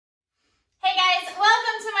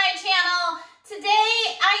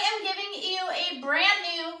bringing you a brand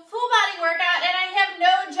new full body workout, and I have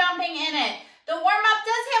no jumping in it. The warm-up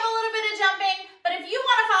does have a little bit of jumping, but if you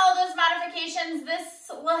want to follow those modifications,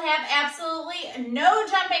 this will have absolutely no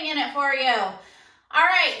jumping in it for you. All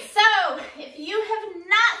right, so if you have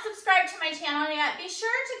not subscribed to my channel yet, be sure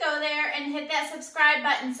to go there and hit that subscribe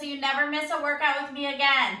button so you never miss a workout with me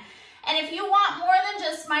again. And if you want more than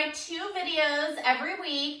just my 2 videos every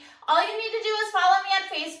week, all you need to do is follow me on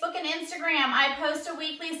Facebook and Instagram. I post a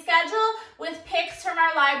weekly schedule with pics from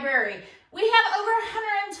our library. We have over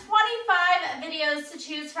 125 videos to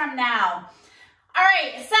choose from now. All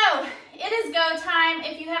right, so it is go time.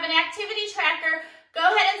 If you have an activity tracker, go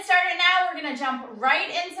ahead and start it now. We're gonna jump right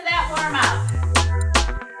into that warm-up.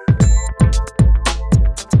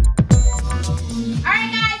 All right,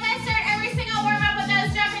 guys, I start every single warm-up with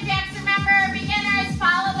those jumping jacks. Remember, beginners,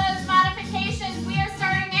 follow those modifications. We are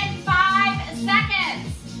starting in 5 seconds.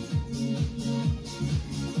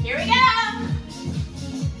 Here we go.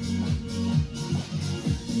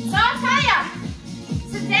 So I'll tell ya,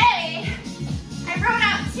 today I wrote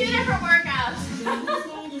out 2 different workouts.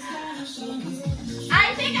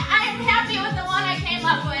 I think I'm happy with the one I came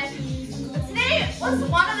up with. But today was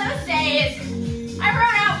one of those days. I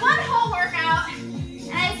wrote out one whole workout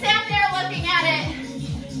and I sat there looking at it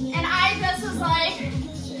and I just was like,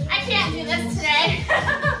 I can't do this today.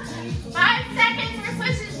 5 seconds, we're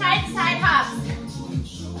switching side to side hops.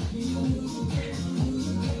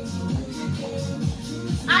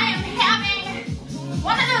 I am having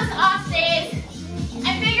one of those off days. I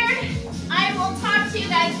figured I will talk to you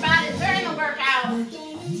guys about it during the workout.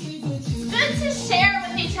 It's good to share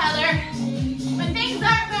with each other when things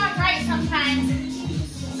aren't going right sometimes,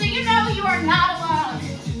 so you know you are not alone.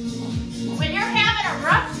 When you're having a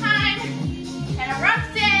rough time and a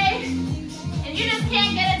rough day and you just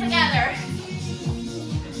can't get it together.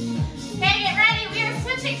 Okay, get ready. We are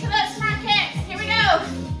switching to those front kicks. Here we go.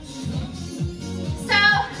 So,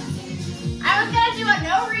 I was going to do a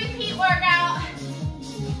no repeat workout,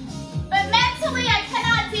 but mentally I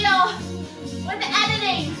cannot deal with the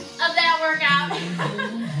editing of that workout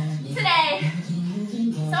today.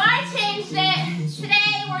 So I changed it.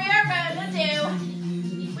 Today we are going to do,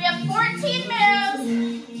 we have 14 moves,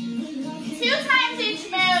 2 times each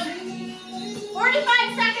move,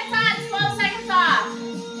 45 seconds on, 12 seconds off.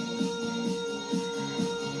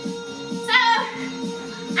 So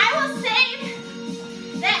I will save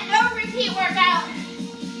that no repeat workout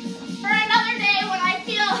for another day when I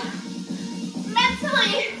feel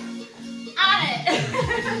mentally on it.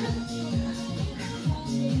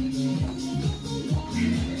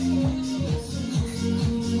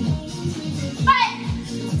 But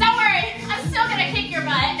don't worry, I'm still gonna kick your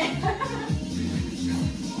butt.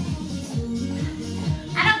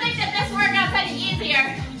 I don't think that this workout's any easier.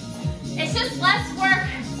 It's just less work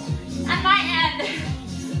on my end.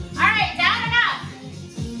 All right, down and up.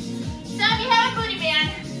 So if you have a booty band,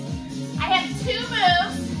 I have 2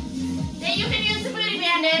 moves that you can use the booty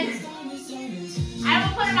band in. I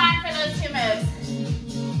will put them on for those 2 moves.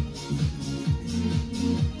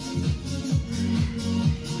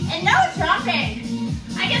 And no jumping.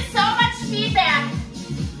 I get so much feedback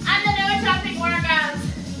on the no jumping workouts.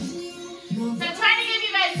 So I'm trying to give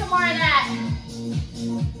you guys some more of that.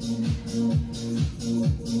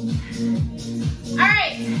 All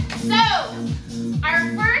right, so our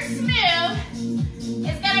first move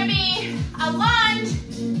is gonna be a lunge,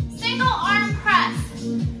 single arm press.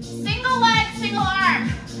 Single leg, single arm,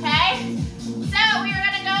 okay? So we are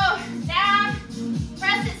gonna go down,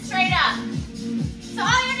 press it straight up. So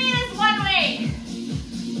all you need is 1 weight.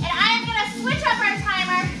 And I am gonna switch up our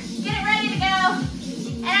timer, get it ready to go,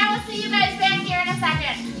 and I will see you guys back here in a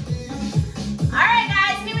second. All right,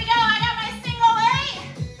 guys, here we go. I got my single weight.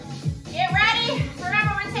 Get ready.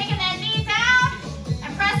 Remember, we're taking that knee down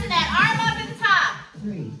and pressing that arm up at the top.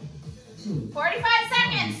 3, 2. 45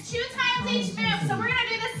 seconds, 2 times each move. So we're gonna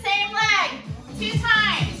do the same leg 2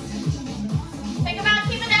 times. Think about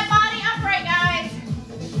keeping that body upright, guys.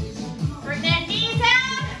 Bring that knee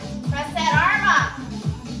down, press that arm up.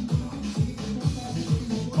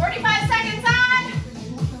 45 seconds on,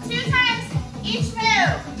 2 times each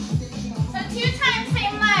move. So 2 times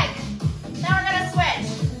same leg. Now we're gonna switch.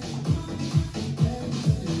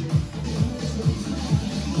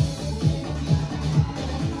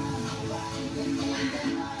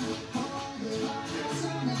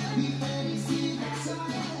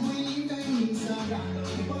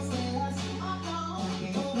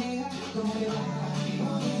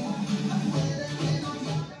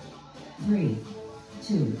 Three,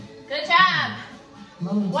 2. Good job.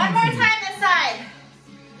 One more time this side.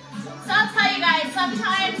 So I'll tell you guys,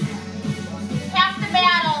 sometimes half the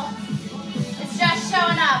battle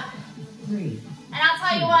 3, And I'll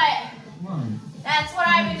tell you what, 1. that's what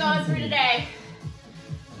I've been going through today.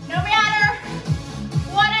 No matter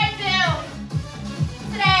what I do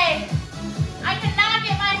today, I cannot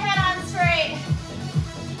get my head on straight.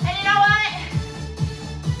 And you know what?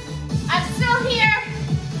 I'm still here.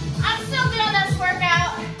 I'm still doing this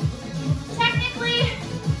workout. Technically,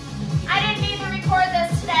 I didn't need to record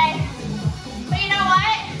this today. But you know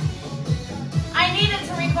what? I needed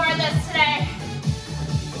to record this today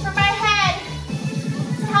for my head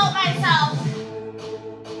to help myself.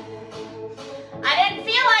 I didn't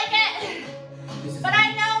feel like it, but I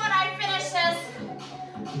know when I finish this,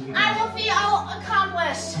 I will feel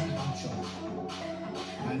accomplished.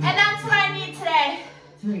 And that's what I need today.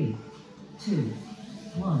 3, 2,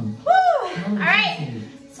 1. Woo! All right,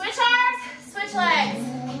 switch arms, switch legs.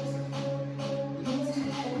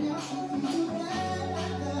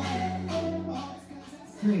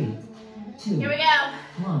 Three, 2, Here we go.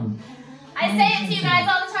 1. I say it to you guys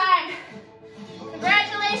all the time.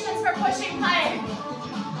 Congratulations for pushing play.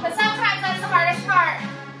 But sometimes that's the hardest part.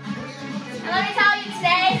 And let me tell you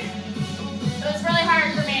today, it was really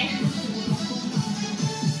hard for me.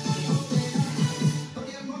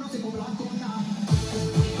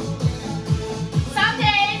 Some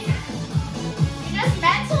days, you just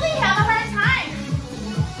mentally have a hard time.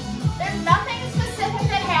 There's nothing specific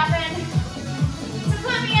that happened to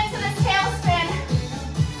put me into this tailspin.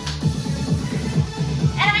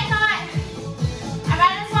 And I thought, I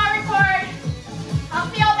might as well record. I'll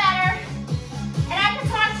feel better. And I can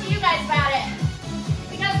talk to you guys about it.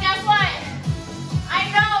 Because guess what? I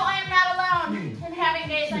know I am not alone in having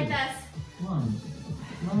days like this. 1.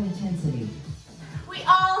 Low intensity. We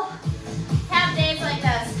all have days like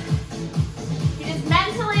this. You just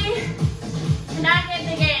mentally cannot get in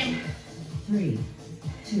the game. 3,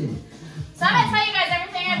 2. So I'm going to tell you guys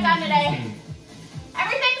everything I've done today.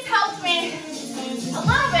 Everything's helped me a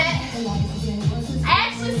little bit. I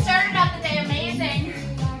actually started out the day amazing.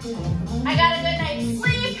 I got a good night's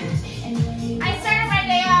sleep. I started my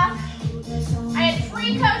day off. I had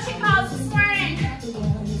 3 coaching calls this morning.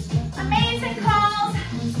 Amazing calls.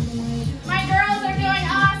 My girls are doing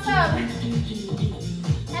awesome.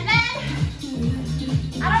 And then,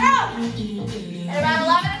 I don't know, at about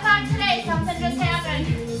 11 o'clock today, something just happened.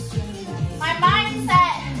 My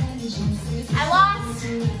mindset,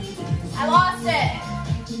 I lost it.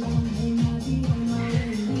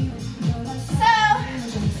 So,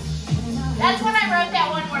 that's when I wrote that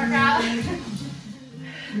one workout.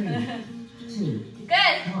 3, 2,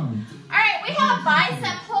 Good. 1. All right, we have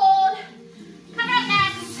bicep hold. Coming up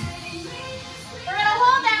next, we're gonna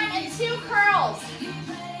hold them in 2 curls.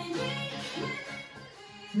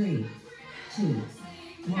 3, 2,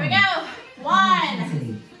 1. Here we go.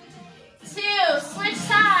 1, 2, switch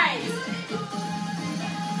sides.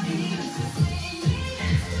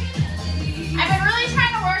 I've been really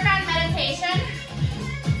trying to work on meditation.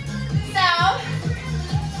 So,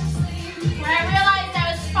 when I realized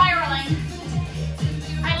I was spiraling,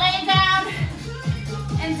 I laid down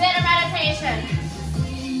and did a meditation.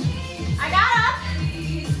 I got up,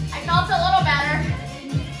 I felt a little better,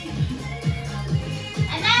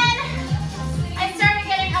 and then I started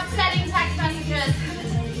getting upsetting text messages,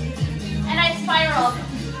 and I spiraled.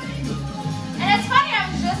 And it's funny, I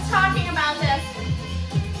was just talking about this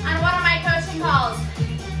on one of my coaching calls.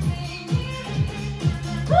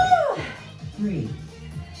 Woo! 3,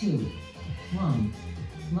 2, 1.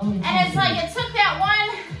 Low intensity. And it's like it took that one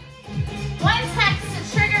text to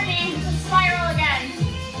trigger me to spiral again.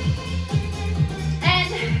 And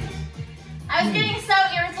I was getting so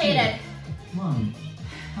irritated 1.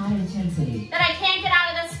 High intensity. that I can't get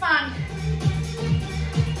out of this funk.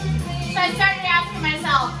 So I started asking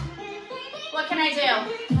myself, what can I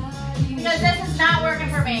do? Because this is not working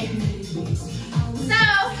for me. So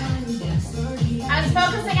I was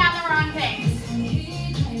focusing on the wrong things.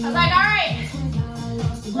 I was like, all right,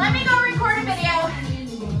 let me go record a video.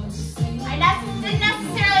 I didn't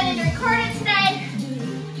necessarily need to record it today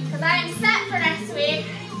because I am set for next week.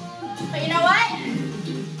 But you know what?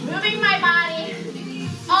 Moving my body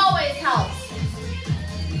always helps.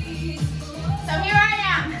 So here I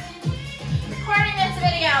am, recording this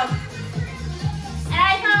video. And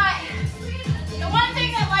I thought, the one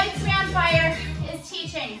thing that lights me on fire is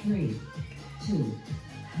teaching. 3, 2,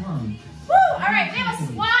 1. Woo! All right, we have a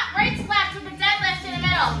squat, right to left with a deadlift in the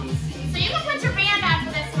middle. So you can put your band on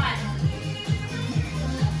for this one.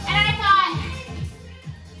 And I thought,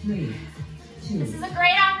 3, 2. this is a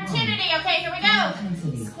great opportunity. Okay, here we go.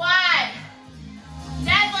 Squat,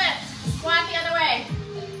 deadlift, squat the other way.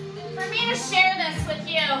 For me to share this with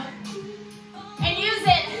you and use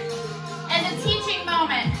it as a teaching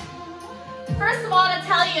moment. first of all, to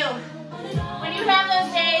tell you, when you have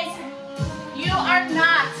those days, you are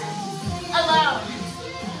not alone.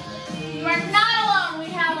 You are not alone.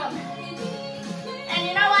 We have them. And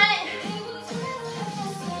you know what?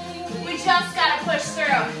 We just gotta push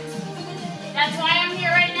through. That's why I'm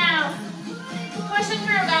here right now. Pushing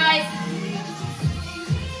through, guys.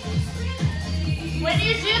 When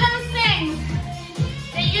you do those things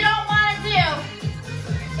that you don't want to do,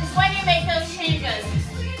 is when you make those changes.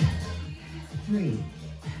 3,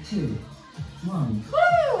 2, 1.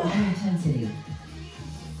 Woo! Low intensity.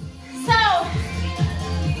 So,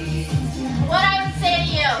 what I would say to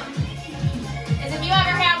you is if you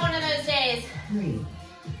ever have one of those days, 3,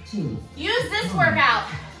 2. use this workout.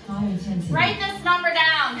 High intensity. Write this number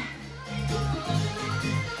down.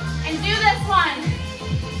 And do this one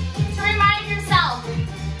to remind yourself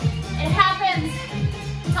it happens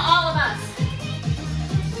to all of us.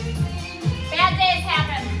 Bad days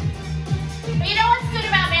happen. But you know what's good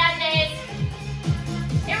about bad days?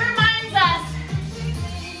 It reminds us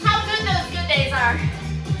how good those good days are.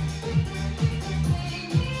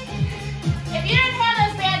 If you didn't have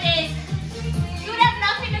those bad days, you would have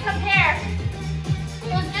nothing to compare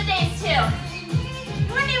those good days to.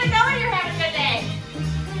 You wouldn't even know when you're having a good day.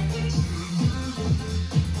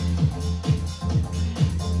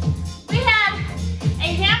 We have a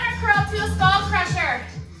hammer curl to a skull crusher.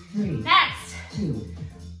 3, Next. 2,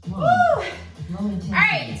 1. Woo! Low intensity. All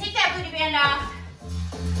right, take that booty band off.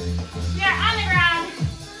 We are on the ground.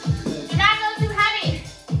 Do not go too heavy.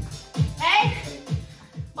 Okay?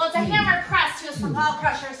 Well, it's a hammer press to a skull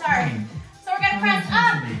crusher, sorry. So we're gonna press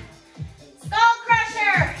up. Skull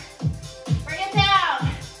crusher. Bring it down.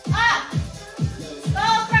 Up.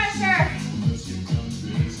 Skull crusher.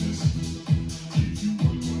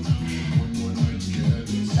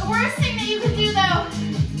 The worst thing that you could do though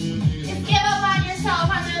is give up on yourself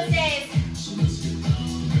on those days.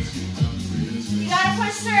 You gotta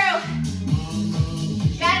push through.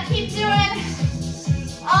 You gotta keep doing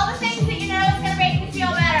all the things that you know is gonna make you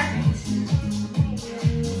feel better.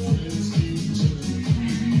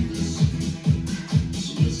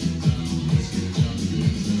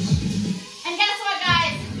 And guess what,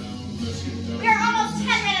 guys? We are almost 10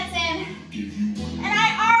 minutes in, and I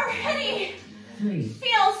already 3,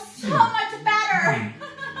 feel so much better.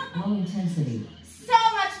 low intensity. So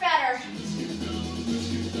much better.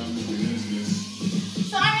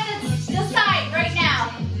 So I'm going to decide right now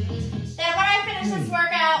that when I finish this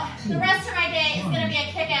workout, the rest of my day is going to be a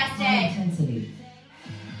kick-ass High day. intensity.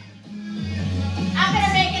 I'm going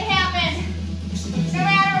to make it happen no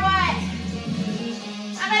matter what.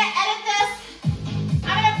 I'm going to edit this.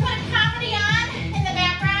 I'm going to put a comedy on in the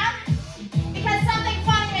background because something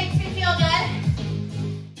funny makes me feel good.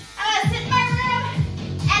 I'm going to sit in my room,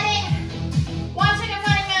 edit, watching a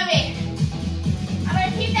funny movie. I'm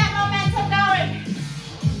going to keep that momentum going.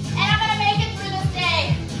 And I'm going to make it through this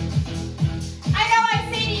day. I know I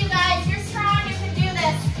say to you guys, you're strong, you can do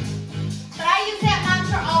this. But I use that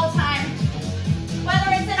mantra all the time.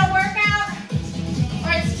 Whether it's in a workout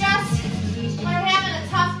or it's just when I'm having a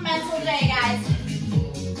tough mental day, guys.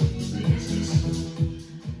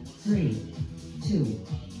 3, 2,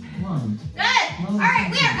 1. Good. All right,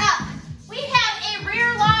 we are up. We have a rear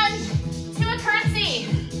lunge to a curtsy.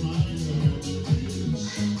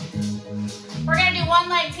 We're going to do one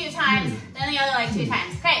leg 2 times, then the other leg 2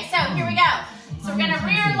 times. Okay, so here we go. So we're going to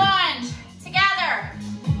rear lunge together,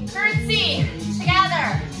 curtsy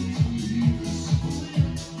together.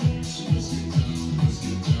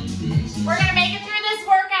 We're going to make it through this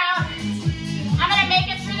workout. I'm going to make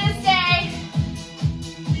it through this day.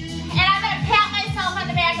 And I'm going to pat myself on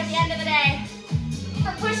the back at the end of the day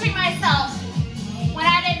for pushing myself when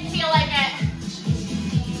I didn't feel like it.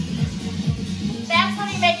 That's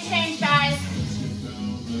when you make change, guys.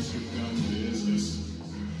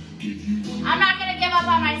 I'm not going to give up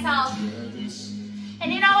on myself.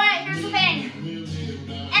 And you know what? Here's the thing.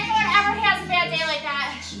 Anyone ever has a bad day like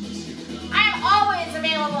that, I am always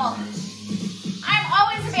available. I'm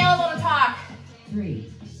always available to talk. 3,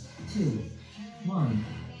 2, 1.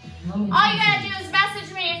 Low intensity. All you gotta do is message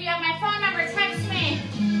me. If you have my phone number, text me.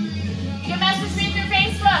 You can message me through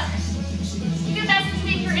Facebook. You can message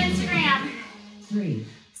me through Instagram. 3,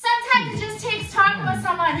 Sometimes it just takes talking with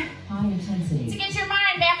someone high intensity. to get your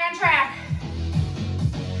mind back on track.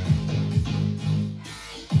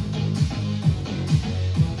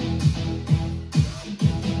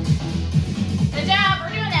 Good job.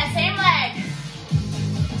 We're doing that same leg.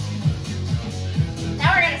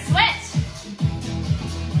 Now we're gonna switch.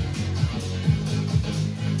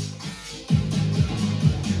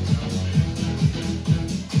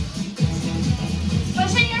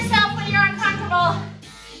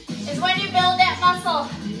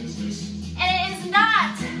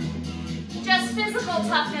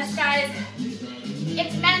 toughness, guys.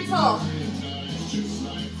 It's mental.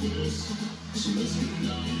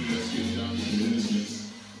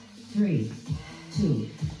 3, 2,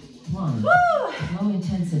 1. Woo! Low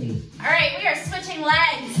intensity. All right, we are switching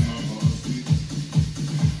legs.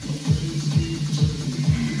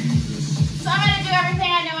 So I'm gonna do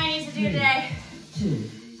everything I know I need to do today. 2.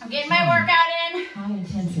 I'm getting my workout in. High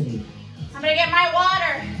intensity. I'm gonna get my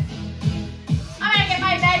water. I'm gonna get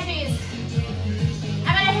my veggies.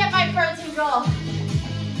 I'm gonna hit my protein goal.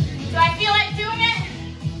 Do I feel like doing it?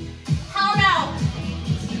 Hell no.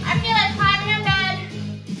 I feel like climbing in bed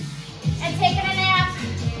and taking a nap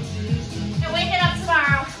and waking up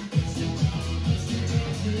tomorrow.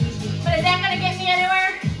 But is that gonna get me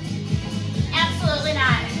anywhere? Absolutely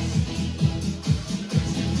not.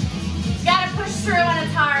 You gotta push through when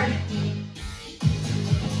it's hard.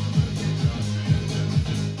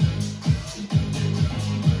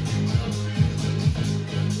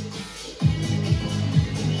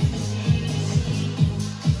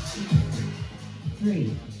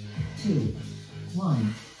 Three, 2,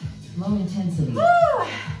 1. Low intensity. Woo!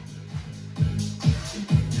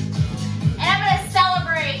 And I'm gonna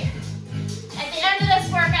celebrate. At the end of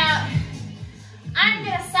this workout, I'm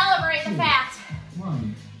gonna celebrate the fact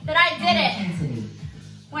 1. that I did it Intensity.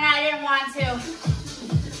 when I didn't want to.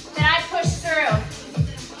 That I pushed through.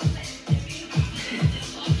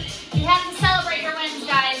 You have to celebrate your wins,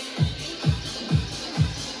 guys.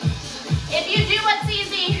 If you do what's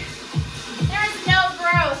easy, there is no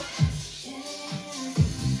growth.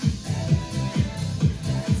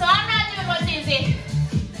 So I'm not doing what's easy.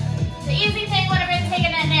 The easy thing would have been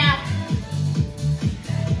taking a nap.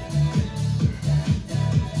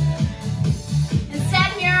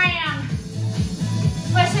 Instead, here I am,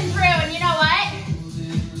 pushing through. And you know what?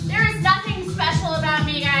 There is nothing special about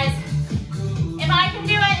me, guys. If I can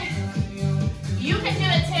do it, you can do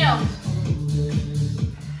it too.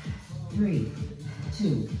 3,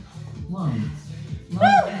 2, 1. Low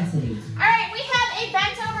Woo! intensity. All right, we have a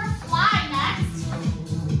bent over fly next.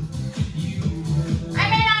 I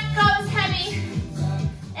may not go as heavy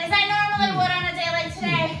as I normally would on a day like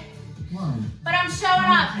today, 1. but I'm showing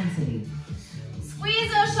Low up. intensity. Squeeze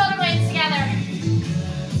those shoulder blades together.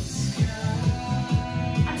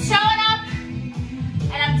 I'm showing up,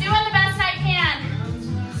 and I'm doing the best I can.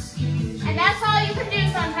 And that's all you can do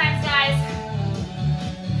sometimes, guys.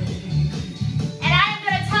 And I am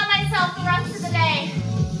going to tell myself the rest of the day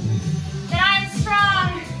that I am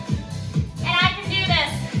strong and I can do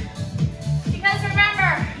this. Because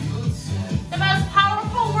remember, the most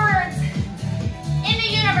powerful words in the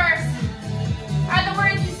universe are the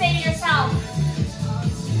words you say to yourself.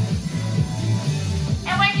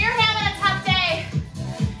 And when you're having a tough day,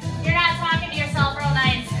 you're not talking to yourself real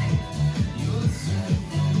nice.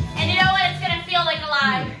 And you know what? It's going to feel like a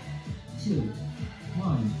lie. 2,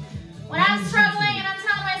 1. When I'm struggling and I'm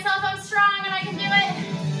telling myself I'm strong and I can do it,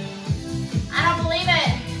 I don't believe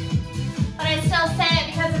it. But I still say it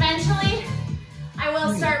because eventually I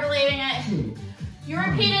will start believing it. 2. You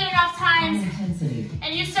repeat it enough High times intensity.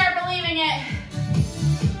 and you start believing it.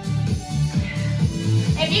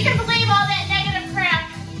 If you can believe all that negative crap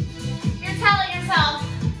you're telling yourself,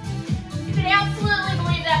 you can absolutely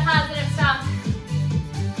believe that positive stuff.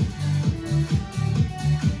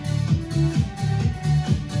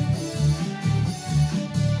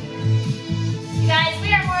 You guys,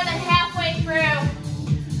 we are more than halfway through.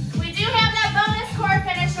 We do have that bonus core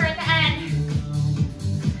finisher at the end.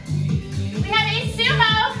 We have a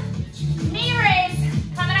sumo knee raise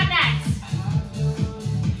coming up next.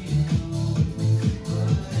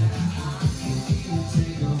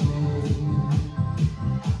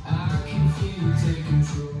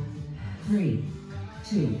 3,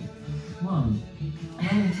 2, 1.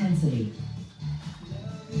 Low intensity.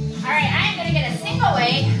 All right, I am gonna get a single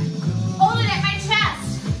weight, hold it at my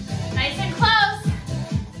chest, nice and close,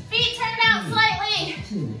 feet turned out slightly,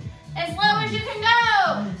 2. as low as you can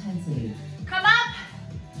Low go. intensity. Come up,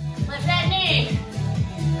 lift that knee,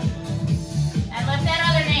 and lift that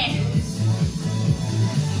other knee.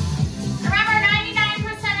 Remember,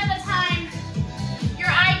 99% of the time, your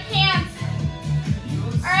I can't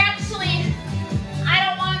are actually I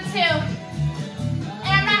don't want to.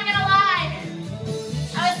 And I'm not gonna lie,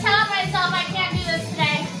 I was telling myself I can't do this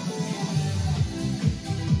today.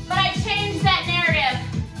 But I changed that narrative.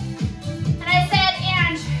 And I said,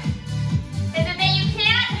 Ange, is it that you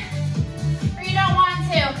can't or you don't want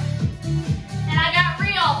to? And I got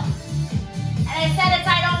real. And I said it's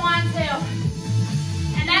I don't want to.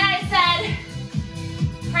 And then I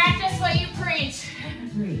said, practice what you preach.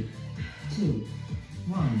 3, 2,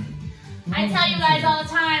 1. I tell you guys all the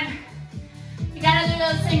time, you gotta do those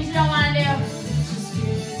those things you don't want to do.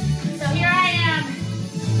 So here I am.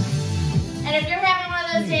 And if you're having one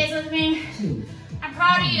of those days with me, I'm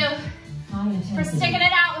proud of you for sticking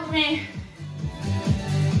it out with me.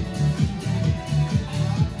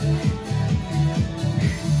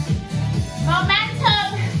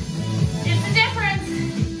 Momentum is the difference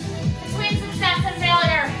between success and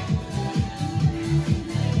failure.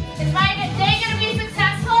 Is my day going to be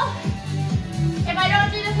successful if I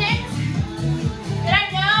don't do the things that I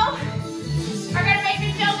know are going to make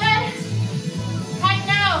me feel good? Heck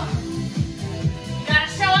no. You got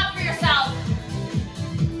to show up for yourself.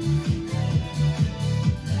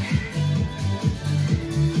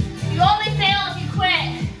 You only fail if you quit.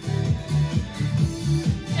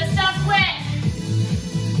 Just don't quit.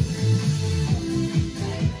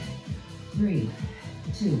 3,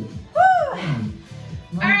 2, Woo! 1.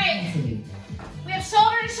 All right. We have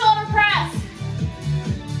shoulder to shoulder press.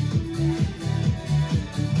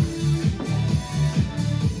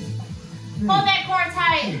 3, Hold that core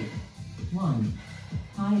tight. 2, 1.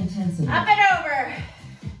 High intensity. Up and over.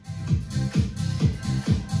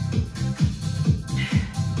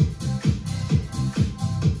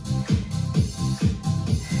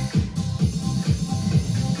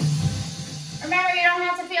 Remember, you don't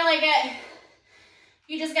have to feel like it.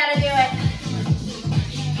 You just gotta do it.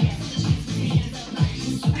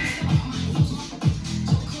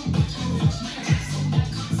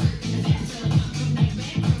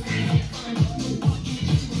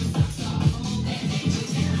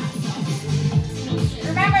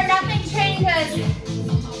 Remember, nothing changes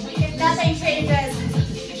if nothing changes.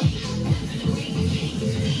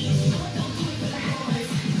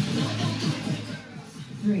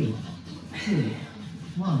 Three, 2,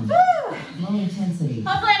 1. Woo! Low intensity.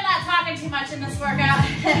 Hopefully I'm not talking too much in this workout.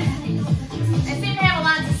 I seem to have a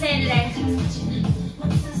lot to say today.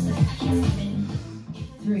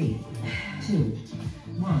 3, 2,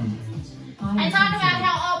 1. I talk about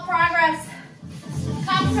how all progress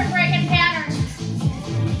comes from breaking patterns.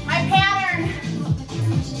 My pattern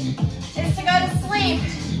is to go to sleep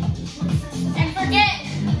and forget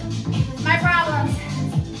my problems.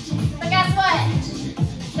 But guess what?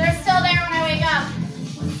 They're still there when I wake up.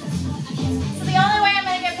 So the only way I'm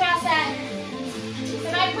going to get past that is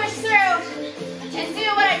if I push through and do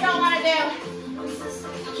what I don't want to do.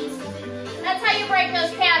 That's how you break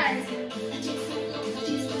those patterns.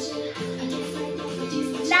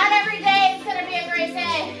 Not every day is going to be a great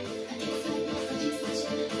day.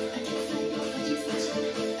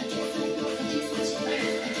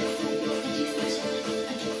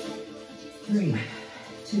 Three,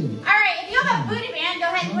 2. All right, if you have a booty band, go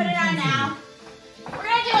ahead and put it on now. We're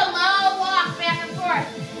going to do a low walk back and forth.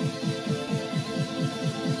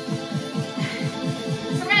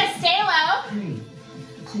 So we're going to stay low. 3,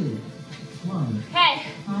 2, 1. Okay,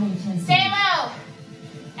 High intensity. stay low.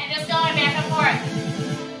 And just going back and forth.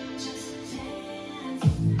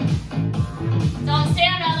 Don't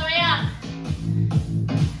stand all the way up.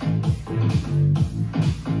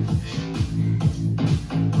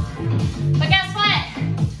 But guess what?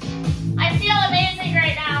 I feel amazing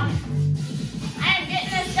right now. I am getting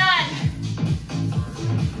this done.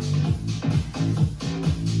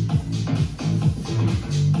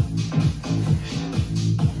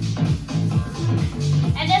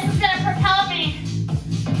 And this is going to propel me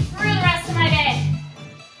through the rest of my day.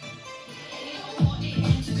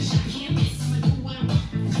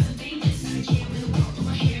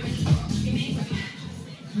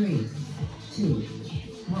 3, 2,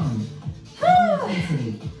 1. Woo! Low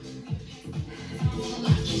intensity.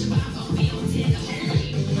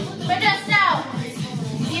 But just know,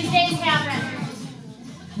 these days happen.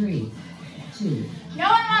 3, 2. No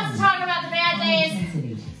one wants to talk about the bad High days.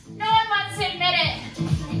 intensity. No one wants to admit it.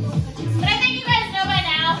 But I think you guys know by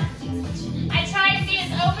now, I try to be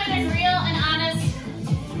as open and real and honest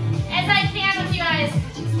as I can with you guys.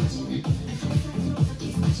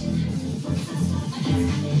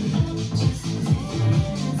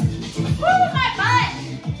 Woo, my butt!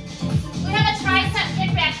 We have a tricep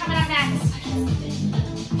kickback coming up next.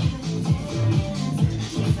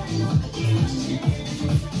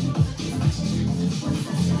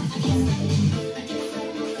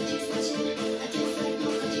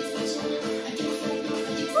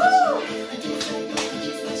 Woo!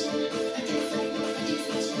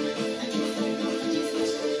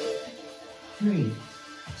 3,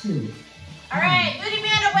 2. All right, booty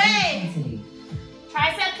band away. Intensity.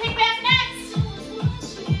 Tricep kickback next.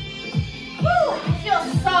 Woo! I feel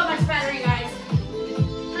so much better, you guys.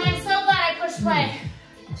 I'm so glad I pushed play.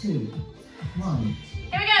 2, 1.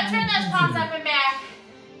 Here we go, turn those palms up and back.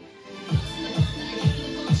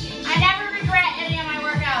 I never regret any of my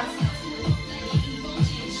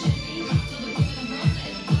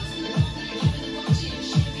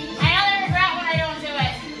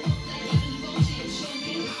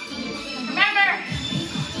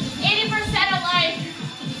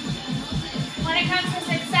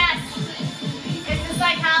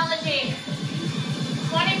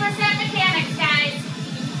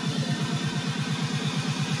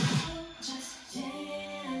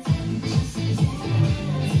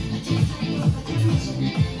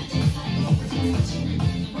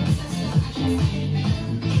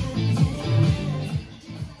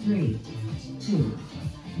Three, two,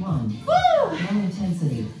 one. Woo! Low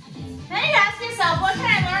intensity. Then you ask yourself, what can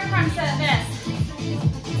I learn from this?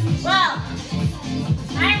 Well,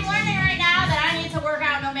 I'm learning right now that I need to work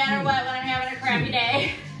out no matter what when I'm having a crappy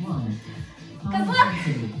day. One. Because High look,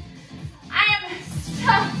 intensity. I am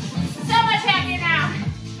so much happier now.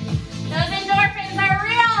 Those endorphins are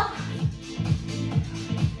real.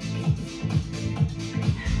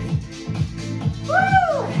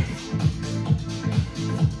 Woo!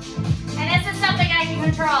 And this is something I can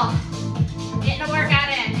control. Getting a workout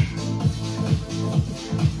in.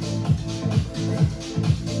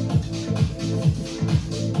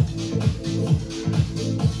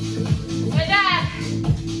 Good job.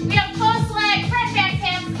 We have close leg front back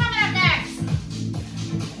taps coming up next.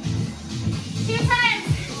 2 times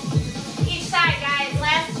each side, guys.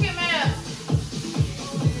 Last 2 moves.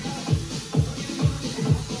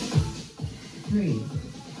 3,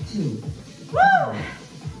 2. Woo!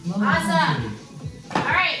 Low Awesome. intensity. All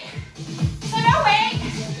right. So no weight.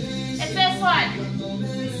 It's this one.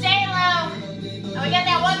 Stay low. And we got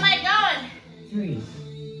that one leg going. 3,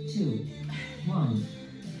 2, 1.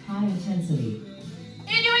 High intensity.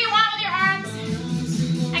 You do what you want with your arms.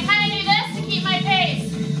 I kind of do this to keep my pace.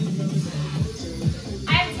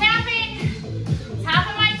 I'm tapping top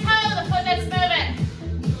of my toe, the foot that's moving.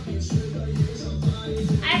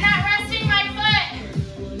 I'm not resting my foot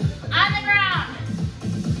on the ground.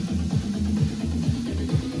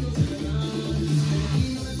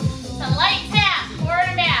 It's a light tap, forward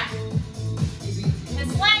and back.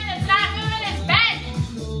 This leg that's not moving is bent.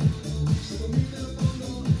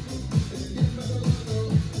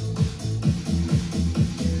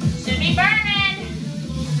 Should be burning.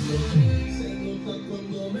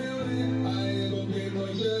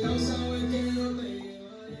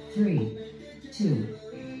 3, 2,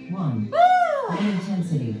 1. Woo! Low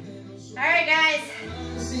intensity. All right, guys.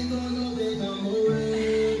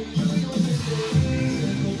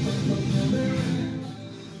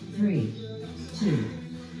 3, 2,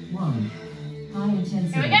 1. High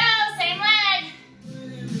intensity. Here we go, same leg.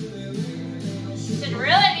 Should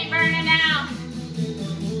really be burning now.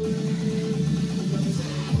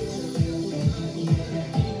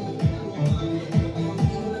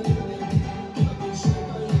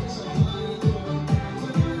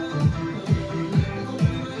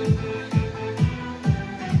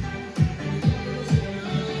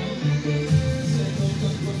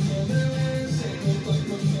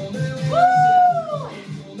 Woo!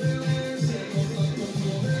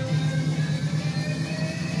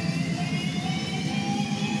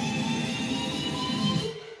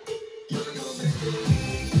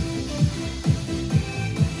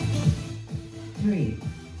 3,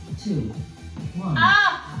 2, 1. Oh, all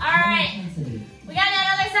right. High intensity. We got that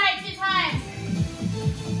other side 2 times.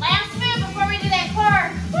 Last move before we do that core.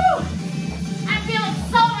 Woo! I'm feeling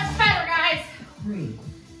so much better, guys. 3,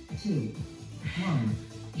 2, 1.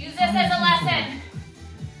 Use this as a lesson.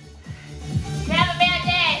 If you have a bad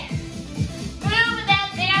day, move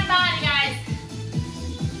that damn body, guys.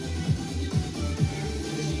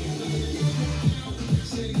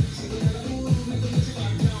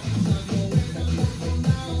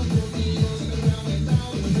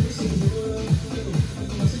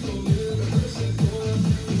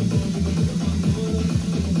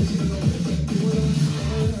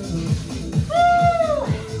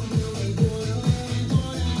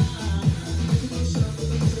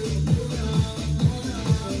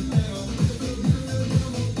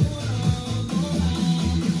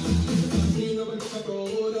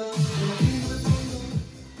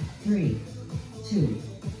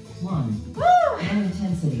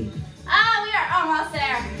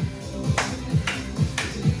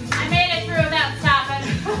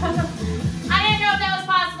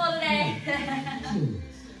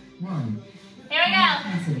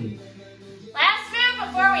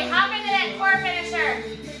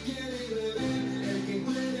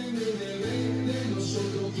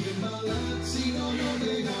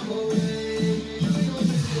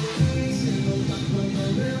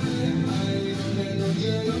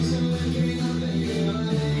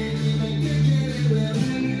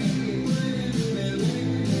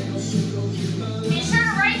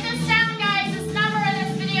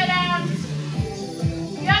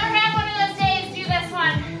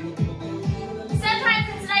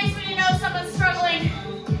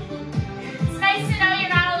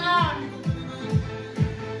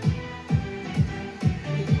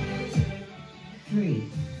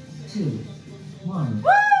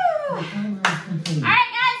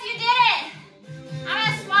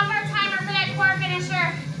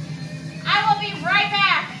 right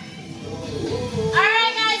back. All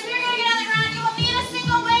right, guys, we're going to get on the ground. You will need a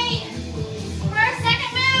single weight for our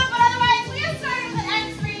second move, but otherwise, we are starting with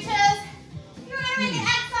X reaches. You're going to make an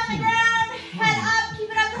X on the ground, head up, keep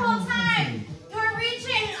it up the whole time. You're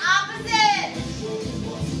reaching opposite.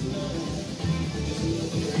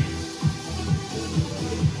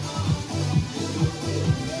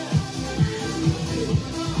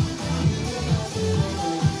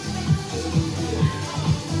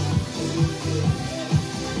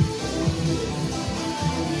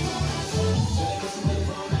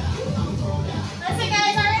 Listen,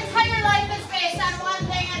 guys, our entire life is based on one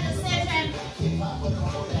thing, a decision.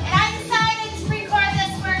 And I decided to record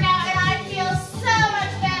this workout, and I feel so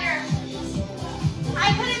much better.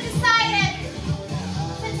 I could have decided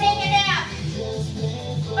to take a nap,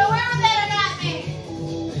 but where would that have got me?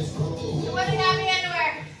 It wouldn't have me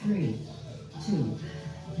anywhere. 3, 2,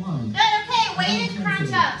 1. Good, okay, weighted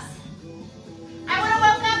crunch ups. I would have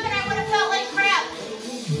woke up and I would have felt like crap.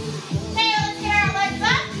 Okay, let's get our legs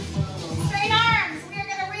up. Straight arms. We are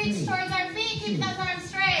going to reach towards our feet. Keep those arms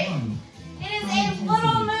straight. It is a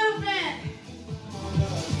little movement.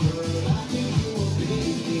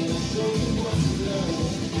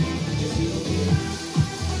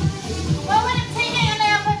 What would it take a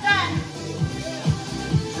nap have done?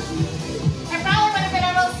 I probably would have been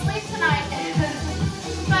able to sleep tonight.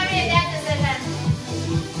 So I made that decision.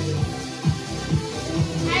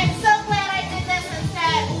 I am so glad I did this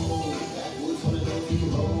instead.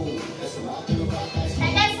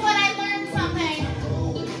 And guess what? I learned something.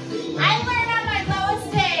 I learned on my lowest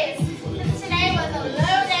days, because today was a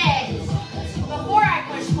low day, before I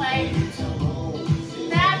push play,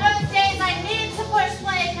 that on those days I need to push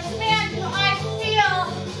play, because man, do I feel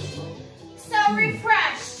so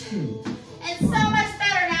refreshed 2. and so much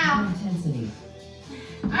better now. High intensity.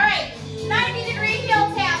 All right, 90-degree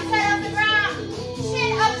heel tap, set up the ground,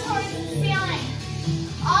 chin up towards the ceiling.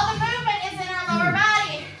 All the movement is in our lower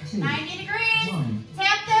body. 90 degrees,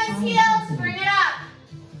 tap those heels, bring it up.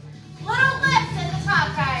 Little lift at the top,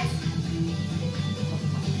 guys.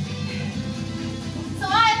 So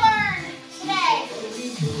I learned today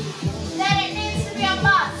that it needs to be a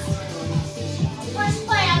must. Push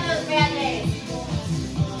play on those bad days.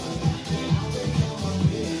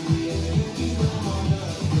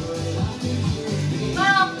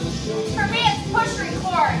 Well, for me, it's push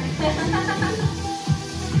record.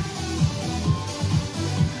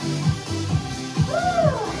 Woo.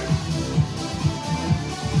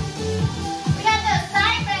 We got those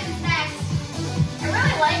side bends next. I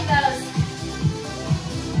really like those.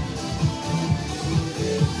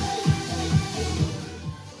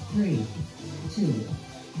 3, 2,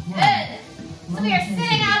 1. Good. So we are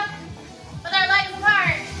sitting up with our legs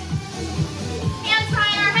apart. Hands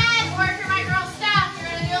behind our head, or if you're my girl Steph, you're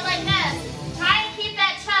going to do it like this. Try and keep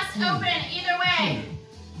that chest open either way.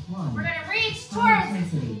 1. We're going to reach High towards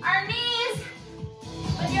intensity. our knees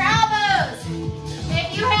with your elbows.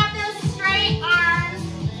 If you have those straight arms,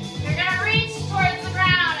 you're going to reach towards the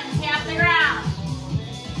ground and tap the ground.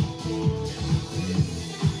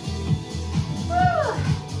 Woo.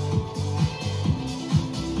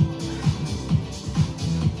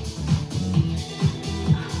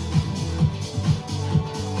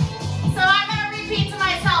 So I'm going to repeat to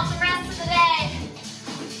myself the rest of the day.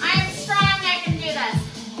 I am strong, I can do this.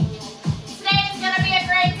 Today is going to be a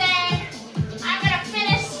great day. I'm going to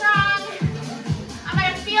finish strong. I'm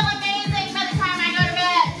going to feel amazing by the time I go to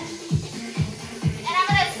bed. And I'm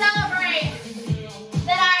going to celebrate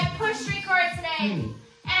that I pushed record today. And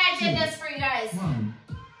I did this for you guys. 1.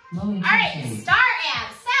 Low All right, intensity. star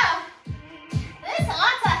abs. So, this is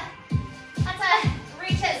lots of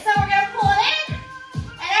reaches. So we're going to pull it in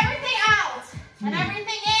and everything out. And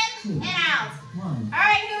everything in and out. 1. All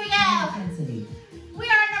right, here we High go. intensity. We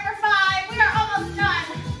are at number 5. We are almost done.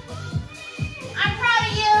 I'm proud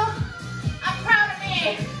of you. I'm proud of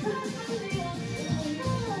me.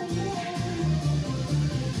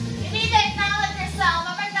 You need to acknowledge yourself.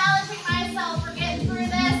 I'm acknowledging myself for getting through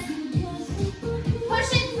this.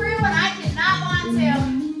 Pushing through when I did not want to.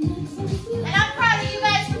 And I'm proud of you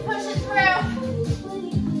guys for pushing through.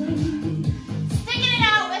 Sticking it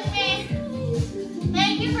out with me.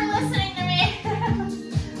 Thank you for listening to me.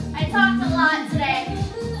 I talked a lot today.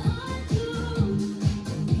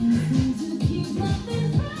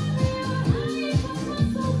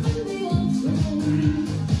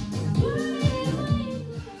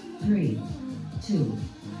 3, 2.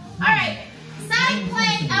 All right, side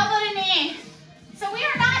plank, elbow to knee. So we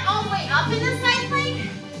are not all the way up in the side plank.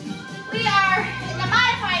 We are in the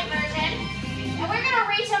modified version, and we're gonna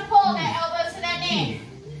reach and pull that elbow to that knee.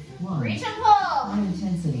 1. Reach and pull.